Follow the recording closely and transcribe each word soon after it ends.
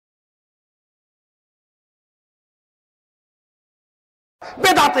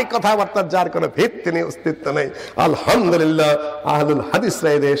বেদাতি কথাবার্তার যার কোনো ভিত্তি নেই, অস্তিত্ব নেই। আলহামদুলিল্লাহ আহলুল হাদিসরা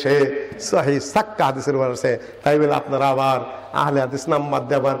এই দেশে সহিহ সাক্কা হাদিসের উপর আছে। তাই বলে আপনারা আবার আহলে হাদিস নাম বাদ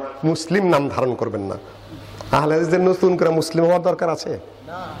দিয়ে আবার মুসলিম নাম ধারণ করবেন না। আহলে হাদিসদের নতুন করে মুসলিম হওয়ার দরকার আছে?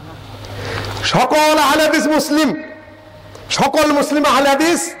 সকল আহলে হাদিস মুসলিম, সকল মুসলিম আহলে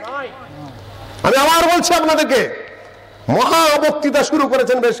হাদিস। আমি আবার বলছি আপনাদেরকে, মহা বক্তৃতা শুরু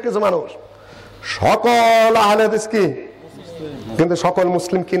করেছেন বেশ কিছু মানুষ, সকল আহলে হাদিস কি, কিন্তু সকল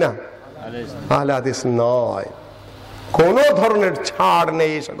মুসলিম কিনা আহলে হাদিস নয়। কোন ধরনের ছাড়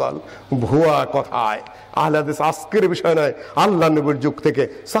নেই সকল ভুয়া কথায়। আহলে হাদিস আজকের বিষয় নয়, আল্লাহ নবীর যুগ থেকে,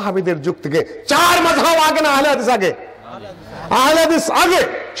 সাহাবীদের যুগ থেকে। চার মাযহাব আগে না আহলে হাদিস আগে? আহলে হাদিস আগে।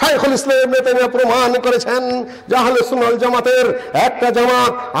 শাইখুল ইসলাম ইবনে তাইমিয়া প্রমাণ করেছেন যে আহলে সুন্নাহ ওয়াল জামাতের একটা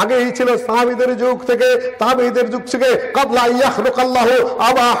জামাত আগেই ছিল সাহাবীদের যুগ থেকে, তাবেঈদের যুগ থেকে। ক্বাবলা ইয়াখলুকাল্লাহু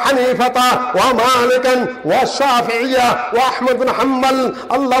আবা হানিফাতা ওয়া মালিকান ওয়া শাফিইয়া ওয়া আহমদ বিন হাম্বল,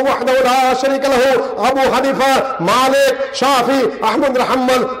 আল্লাহ ওয়াহদাহু লা শারীকা লাহু, আবু হানিফা, মালিক, শাফি, আহমদ বিন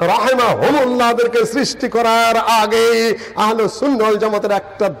হাম্বল রাহিমাহুমুল্লাহদেরকে সৃষ্টি করার আগেই আহলে সুন্নাহ ওয়াল জামাতের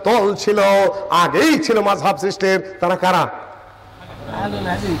একটা দল ছিল, আগেই ছিল মাযহাব সৃষ্টির। তারা কারা?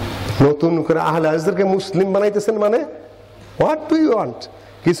 নতুন করে আহলে হাদিসদেরকে মুসলিম বানাইতেছেন মানে হোয়াট ডু ইউ ওয়ান্ট?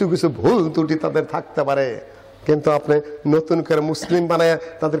 কিছু কিছু ভুল ত্রুটি তাদের থাকতে পারে, কিন্তু আপনি নতুন করে মুসলিম বানায়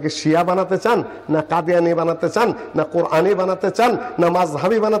তাদেরকে শিয়া বানাতে চান, না কাদিয়ানি বানাতে চান, না কোরআনি বানাতে চান, না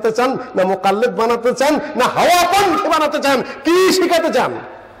মাযহাবি বানাতে চান, না মুকাল্লিদ বানাতে চান, না হাওয়াপন্থী বানাতে চান? কি শিখাতে চান?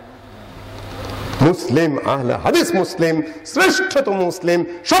 মুসলিম আহলে হাদিস মুসলিম, শ্রেষ্ঠতম মুসলিম,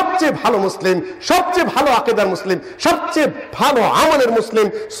 সবচেয়ে ভালো মুসলিম, সবচেয়ে ভালো আকীদার মুসলিম, সবচেয়ে ভালো আমলের মুসলিম,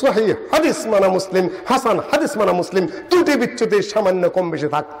 সহিহ হাদিস মানা মুসলিম, হাসান হাদিস মানা মুসলিম। ত্রুটি বিচ্যুতি সামান্য কম বেশি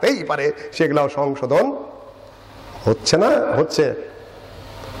থাকতেই পারে, সেগুলো সংশোধন হচ্ছে না?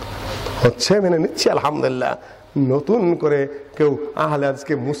 হচ্ছে মেনে নিচ্ছি আলহামদুলিল্লাহ। নতুন করে কেউ আহলে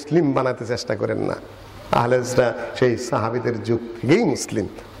হাদিসকে মুসলিম বানাতে চেষ্টা করেন না। আহলে হাদিসরা সেই সাহাবীদের যুগ থেকেই মুসলিম,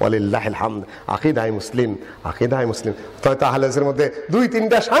 ওয়ালিল্লাহিল হামদ। আকীদায় মুসলিম, আকীদায় মুসলিম। হয়তো আহলে হাদিসের মধ্যে দুই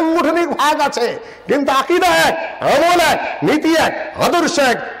তিনটা সাংগঠনিক ভাগ আছে, কিন্তু আকীদা এক, আমল এক, নীতি এক, আদর্শ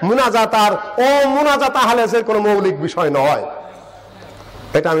এক। মুনাজাত আর অমুনাজাত আহলে হাদিসের কোনো মৌলিক বিষয় নয়,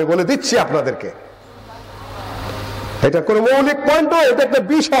 এটা আমি বলে দিচ্ছি আপনাদেরকে। এটা কোন মৌলিক পয়েন্ট নয়, এটা একটা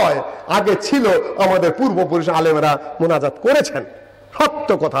বিষয়। আগে ছিল, আমাদের পূর্বপুরুষ আলেমেরা মুনাজাত করেছেন,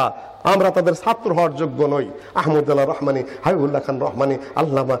 সত্য কথা। আমরা তাদের ছাত্র হওয়ার যোগ্য নই। আহমদুল্লাহ রহমানী, হাবিবুল্লাহ খান রহমানী,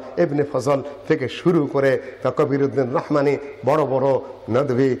 আল্লামা ইবনে ফজল থেকে শুরু করে কবির উদ্দিন রহমানী, বড় বড়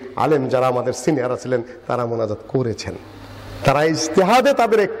নদভী আলেম যারা আমাদের সিনিয়র ছিলেন, তারা মুনাজাত করেছেন। তারা ইজতিহাদে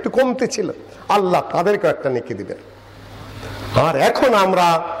তাদের একটু কমতে ছিল, আল্লাহ তাদেরকে একটা নেকি দিবেন। আর এখন আমরা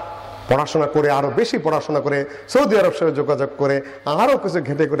পড়াশোনা করে, আরো বেশি পড়াশোনা করে, সৌদি আরব সাথে যোগাযোগ করে, আরো কিছু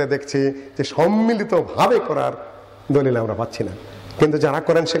ঘেটে করে দেখছি যে সম্মিলিত ভাবে করার দলিল আমরা পাচ্ছি না। কিন্তু যারা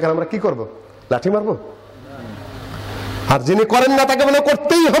করেন সেখানে আমরা কি করব? লাঠি মারবো? আর যিনি করেন না তাকে বলে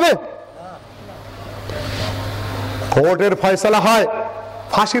করতেই হবে। কোর্টের ফয়সালা হয়,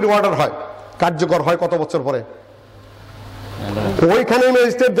 ফাঁসির অর্ডার হয়, কার্যকর হয় কত বছর পরে? ওইখানে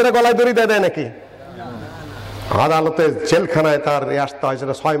ম্যাজিস্ট্রেটদের গলায় দড়ি দেয় নাকি? আদালতে জেলখানায় তার আসতে হয়,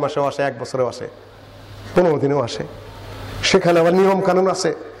 সেটা 6 মাসেও আসে, 1 বছরেও আসে, 15 দিনেও আসে। সেখানে আবার নিয়ম কানুন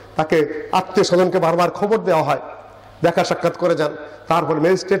আছে, তাকে আত্মীয় স্বজনকে বারবার খবর দেওয়া হয়, দেখা সাক্ষাৎ করে যান, তারপরে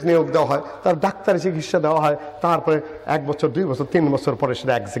ম্যাজিস্ট্রেট নিয়োগ দেওয়া হয়, তার ডাক্তারি চিকিৎসা দেওয়া হয়, তারপরে 1 বছর 2 বছর 3 বছর পরে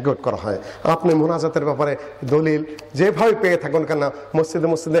সেটা এক্সিকিউট করা হয়। আপনি মুনাজাতের ব্যাপারে দলিল যেভাবে পেয়ে থাকুন কেন,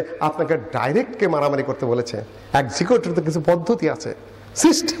 মসজিদে আপনাকে ডাইরেক্টকে মারামারি করতে বলেছে? এক্সিকিউটের তো কিছু পদ্ধতি আছে,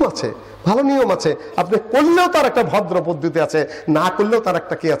 সিস্টেম আছে, ভালো নিয়ম আছে। আপনি করলেও তার একটা ভদ্র পদ্ধতি আছে, না করলেও তার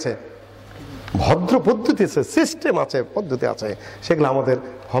একটা কি আছে? ভদ্র পদ্ধতি আছে, সিস্টেম আছে, পদ্ধতি আছে। সেগুলো আমাদের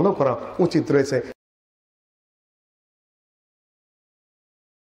ফলো করা উচিত রয়েছে।